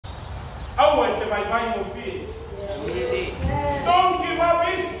Don't give up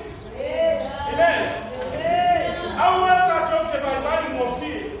easy. Amen.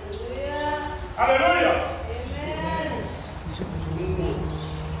 Hallelujah.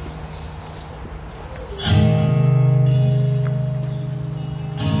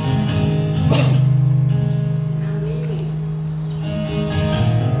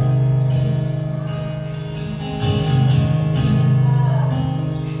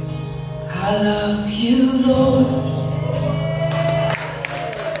 I love you, Lord,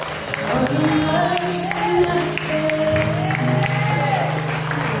 for the mercy and grace.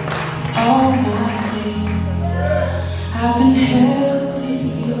 All my days I've been held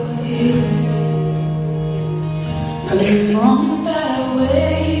in your hand. From the moment that I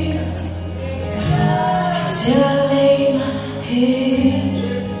wake up till I lay my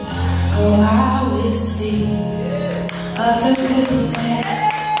head, oh, I will sing of the goodness.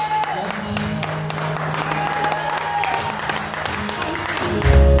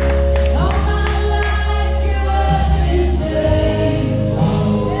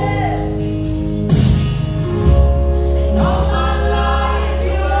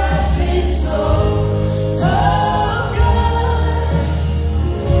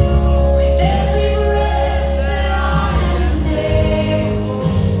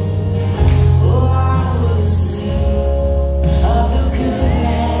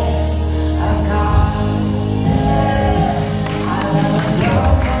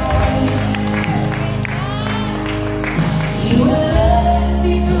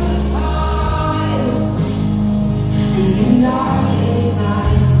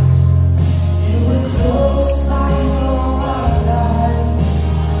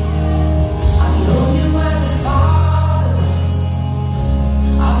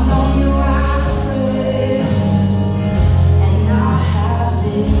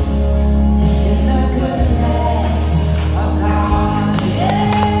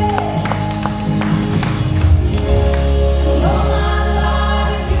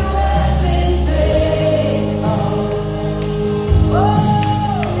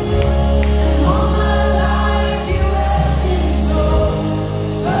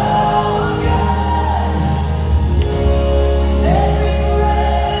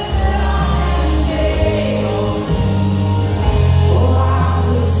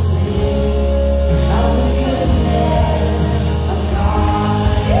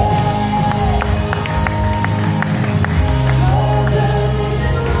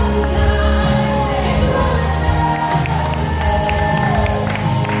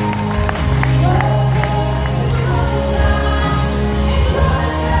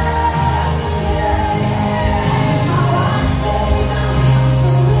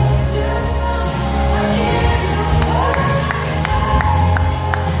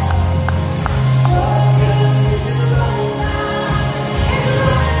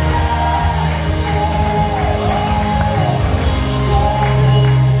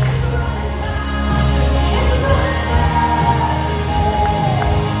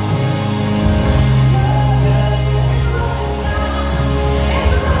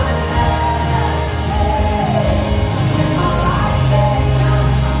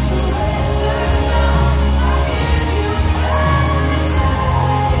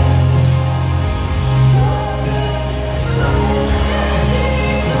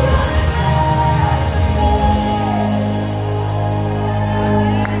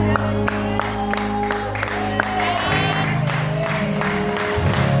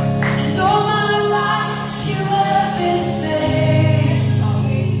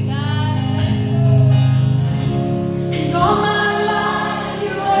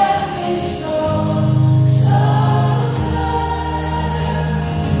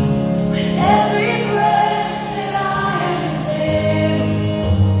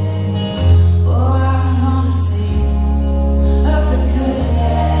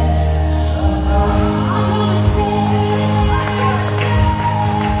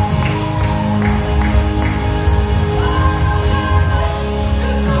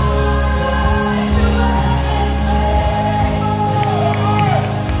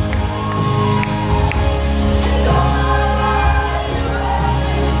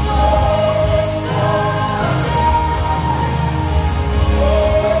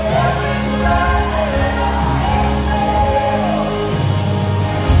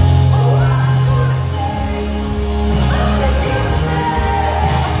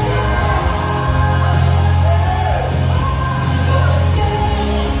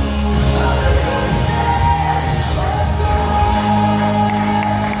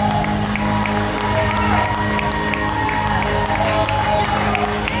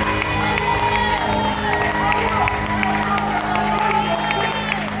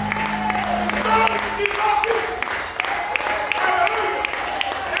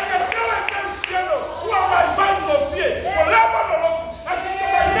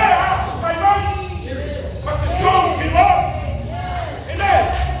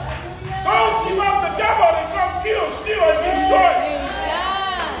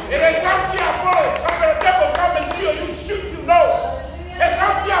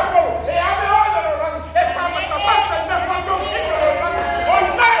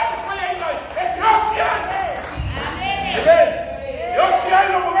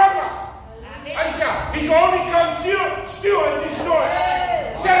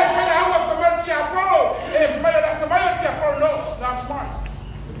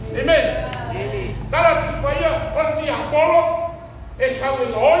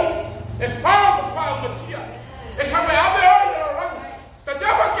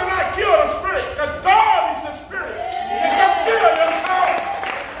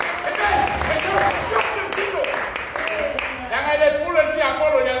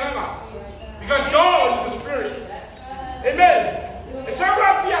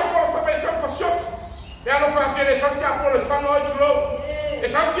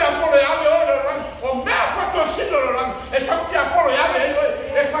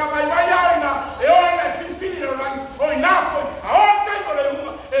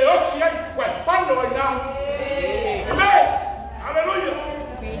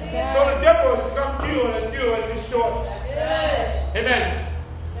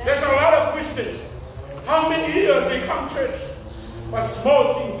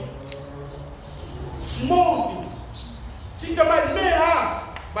 smoothly. See the my man,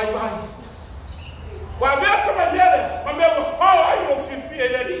 bye bye. While we are to my mother, my mother will fall out of your fear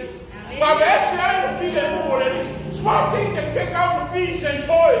already. While we are saying the fear already. Small things that take out the peace and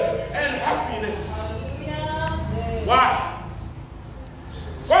joy and happiness. Why?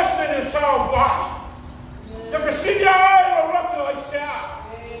 Question is solved why? The procedure will rot to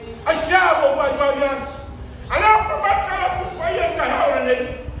I shall by my young. I love from my God to spy into holiday.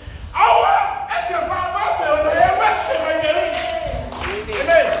 Our at the Bible, I must say,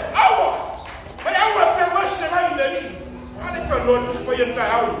 amen. Our, but I want to worship my lady. I let the Lord to spy into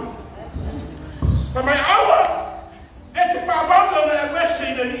holiday. But my hour at the Bible, I must say,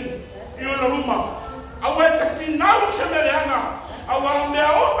 you know, I went to finance America. I want their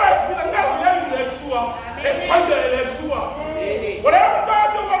own life in the tour, and find the tour. Whatever God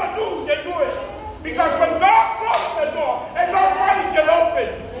you want to do, they do it. Because when God closes the door, and nobody can open.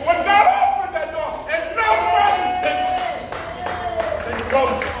 When God opens the door, and nobody can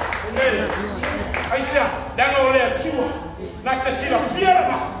close. Amen. I say, that's all there tour. Like to see the fear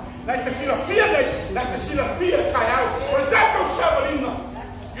enough. Like to see the fear, like to see the fear tie out. When that goes seven,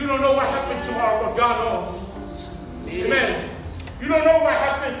 you don't know what happened tomorrow, but God knows. Amen. You don't know what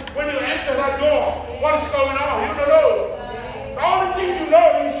happened when you enter that door. What's going on? You don't know. The only thing you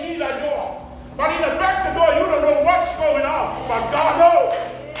know, you see that door. But in the back of the door, you don't know what's going on. But God knows.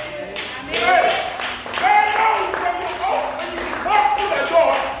 Amen. God knows when you walk through the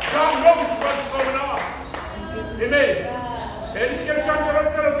door, God knows what's going on. Amen. And this gets on to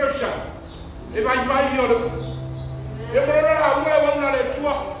the question. If I buy you, if I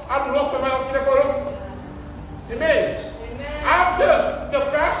don't know for my own. Amen. After the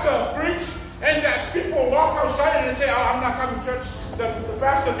pastor preached and that people walk outside and they say, oh, I'm not coming to church, the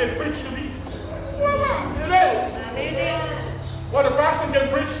pastor can preach to me. Amen. Well, the pastor can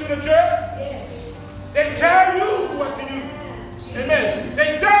preach to the church. They tell you what to do. Amen.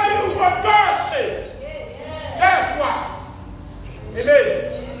 They tell you what God said. That's why.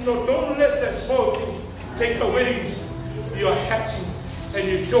 Amen. So don't let that small thing take away your happy and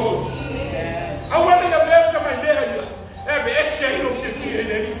your joy. I want to get to my neighbor. Every essay you don't get here,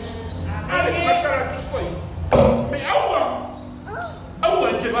 then. I think my parents display. Me, I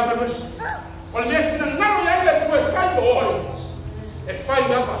want to have a list. Well, if you now let to a find oil, a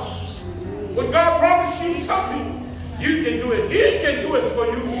find us. When God promises you something, you can do it. He can do it for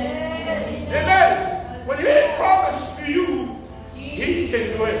you. Amen. When He promises to you, He can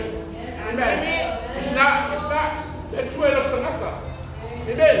do it. Amen. It's not. Let's do it.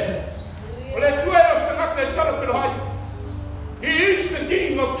 Amen. Well, let's do it. Tell them He is the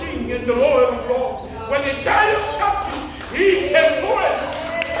King of Kings and the Lord of Lords. When He tells you something, He can do it.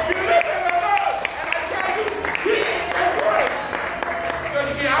 You live in the Lord, and I tell you, He can do it.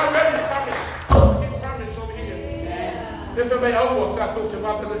 Because He already promised. He promised over here. If I may, I want to talk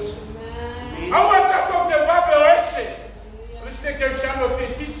about this. I want to talk about the let's take a shadow to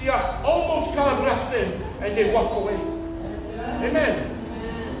teach you. Almost God bless them, and they walk away. Amen.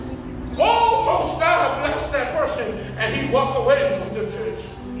 Almost God blessed that person and he walked away from the church.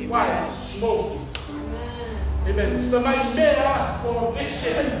 Why? Smoking. Amen. Somebody may have or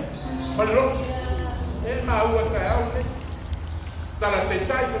listen. But look, in my work, that I take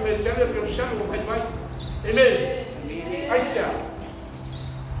time for me to tell you, shadow my mind. Amen. I shall.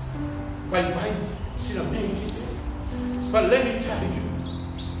 My mind is amazing. But let me tell you,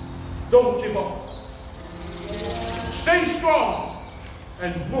 don't give up. Stay strong.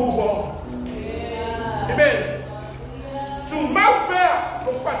 And move on. Amen. To mount bear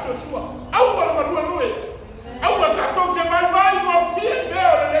for Fatua. I want to do it. I want to talk to my mind of fear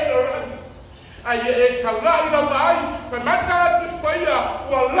there later. I ate a line of mine, but my God to spare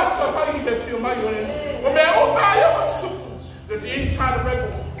well, lots of money that you might win. But my own buyer was super. There's the inside of the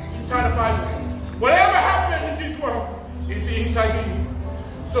Bible, inside the Bible. Whatever happened in this world is inside you.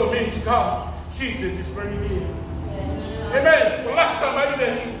 So it means God, Jesus is bringing in. Amen. Lots of money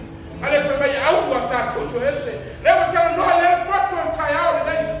than He. And if I out what that to say, they will tell no, I have got to tie out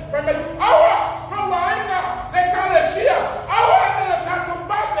today. But no, they can't see her. I want to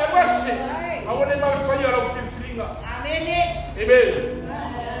back the mercy. I want them to fire out 15. Amen.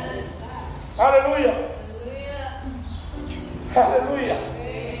 Hallelujah. Hallelujah.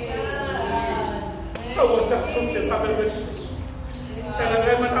 I want to talk to you about the mercy. And I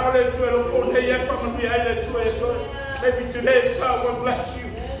want to tell you, they come behind the two. Maybe today God will bless you.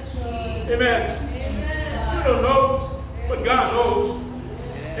 Amen. You don't know, but God knows.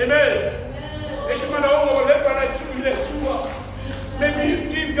 Amen. Maybe you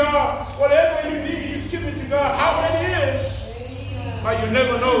give God whatever you need, you give it to God. How many years? But you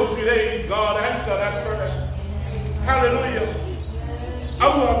never know today, God answer that prayer. Hallelujah. I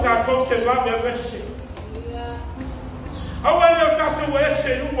want to talk to you about your blessing. I want you to talk to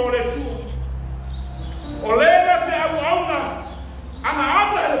you about it too. Or later, I will honor. And I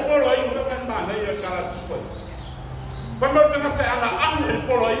honor the poor in the man that you cannot display. But not to say, and I honor the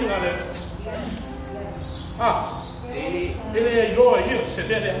poor in it. In a your years,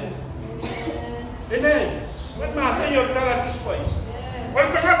 in a when man that you cannot display. What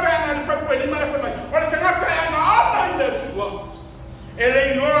the matter and from when you might like, what the matter and I honor the two.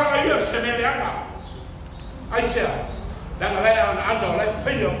 Eleanor, you are sending I shall. Then I lay on under like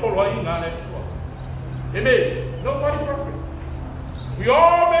fire following on it. Amen. Nobody perfect. We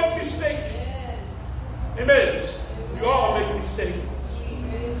all make mistakes. Amen. We all make mistakes.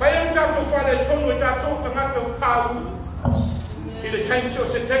 But I'm talking for the tongue with that talk to matter power. In the time so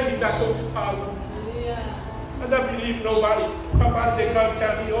Satan that talk to power. I don't believe nobody. Somebody they can't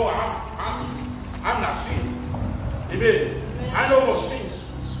tell me, oh, I'm not sin. Amen. I know most things.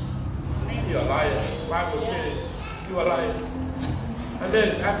 You're a liar. Bible says you are a liar. And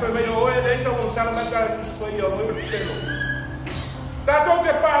then after me, oh, there's someone telling me that to display your way with the that don't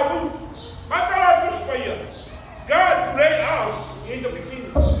get power. My God display. God created us in the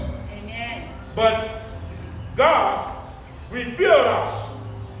beginning. Amen. But God rebuilt us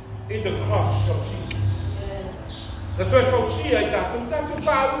in the cross of Jesus. That's why I see that don't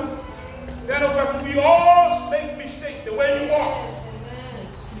power. Then of we all make mistakes. The way you walk,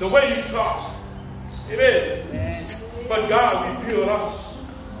 the way you talk. Amen. Amen. But God revealed us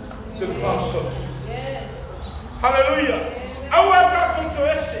the cross of Jesus. Hallelujah. I want to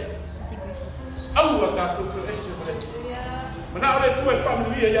essay. I want to essay. Now let's do a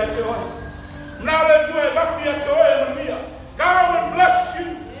family. Now let's do a back. God will bless you,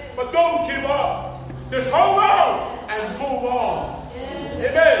 but don't give up. Just hold on and move on.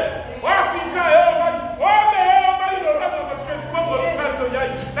 Amen. Walking time, everybody don't have a trip.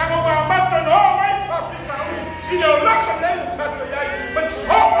 But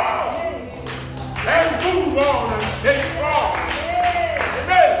so on and move on and stay strong.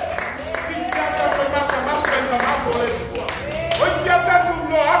 Amen.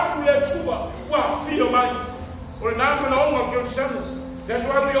 That's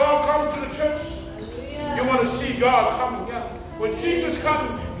why we all come to the church. You want to see God coming. When Jesus comes,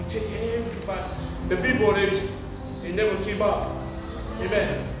 you take everybody. The people, they never keep up.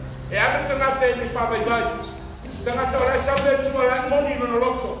 Amen. E a tangata ni fa vai vai. Tangata ora sabe tua la moni no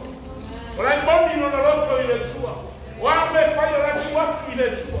loto. Ora moni no loto ile tua. Wa me fai ora ti watu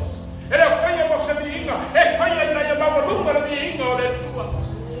ile tua. Ela fai mo se dinga, e fai na ya baba lu para dinga ile tua.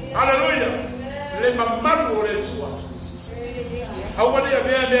 Hallelujah. Le mamma ile tua. Awali ya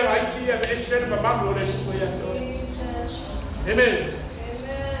be IT ya be shen mamma ile tua ya tua. Amen.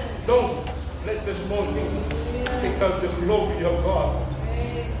 Don't let this morning take out the glory of God.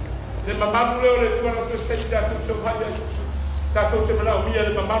 The mamma will let you to state that to Chopaya. That told him now, me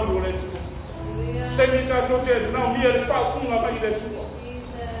and the mamma will let you. Send me that told him now, me and the Fauma by the two.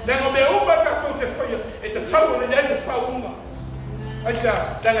 Then I'll be over that told the fire. It's a trouble in the end of Fauma. I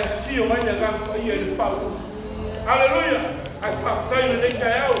said, then I feel my young for you and Fauma. Hallelujah. I can't tell you the next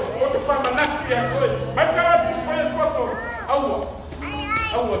day out. What the farmer nasty and good. My God, this way and bottom.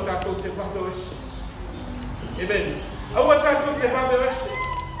 I want that told him about the rest. Amen. I want that told him about the rest.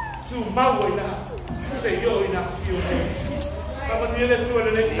 To Maui now, say yo in a few days. I'm going to let you in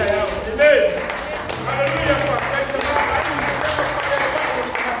the next day out. Amen. Hallelujah. Thank you, Lord.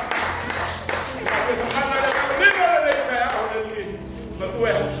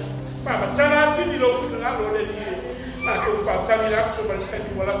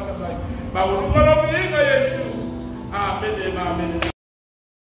 Amen.